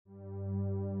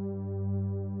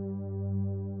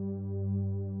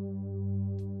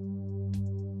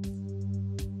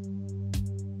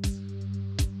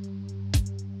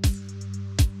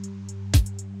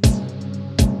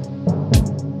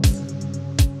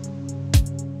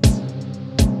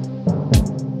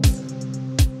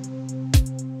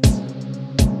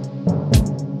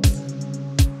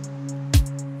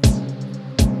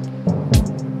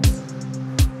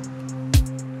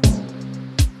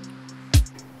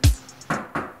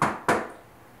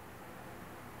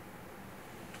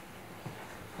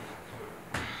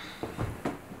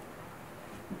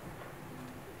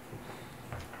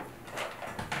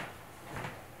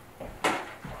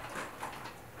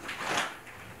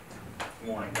Good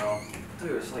morning, bro.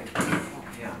 Dude, it's like, oh,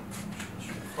 yeah.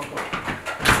 Fuck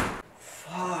up.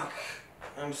 Fuck.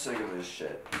 I'm sick of this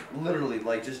shit. Literally,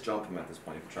 like, just jump him at this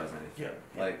point if he tries anything. Yeah.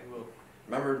 Like, We will.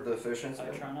 Remember the fish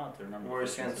incident? I try not to remember. Where the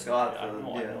he's fish against incident. Scott.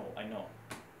 I know.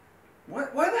 Why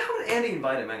the hell would Andy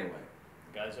invite him anyway?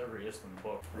 The guy's everyist in the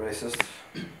book. Racist.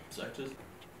 Sexist.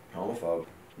 Homophobe.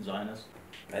 Zionist.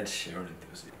 Ed Sheeran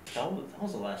enthusiast. That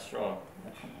was the last straw.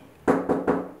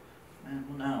 Man,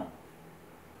 what now?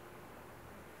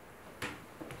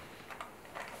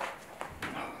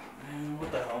 Man,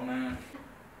 what the hell, man?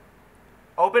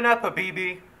 Open up,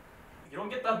 Habibi. You don't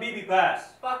get that BB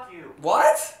pass. Fuck you.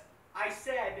 What? I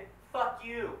said, fuck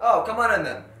you. Oh, come on in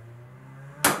then.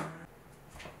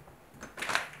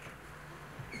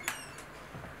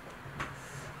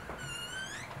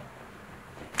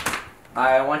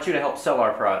 I want you to help sell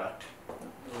our product.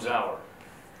 Who's our?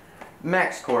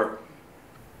 Max Corp.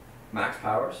 Max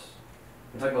Powers?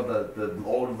 You're talking about the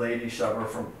old lady shover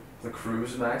from the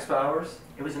cruise, Max Powers?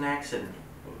 It was an accident.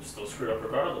 Well, we're still screwed up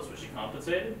regardless. Was she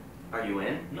compensated? Are you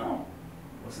in? No.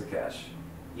 What's the catch?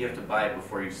 You have to buy it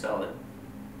before you sell it.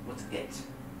 What's it?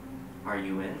 Are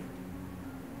you in?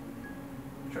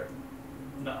 Sure.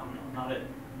 No, not it.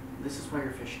 This is why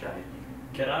your fish died.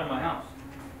 Get out of my house.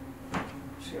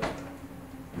 She goes.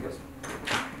 He goes.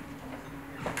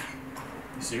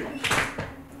 You serious?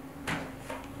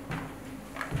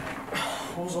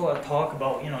 What was all that talk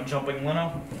about, jumping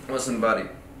Leno? Listen, buddy.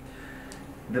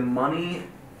 The money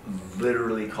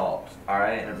literally called,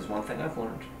 alright? And if there's one thing I've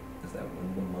learned, is that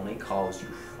when the money calls, you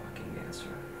fucking answer.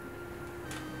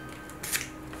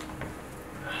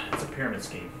 It's a pyramid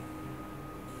scheme.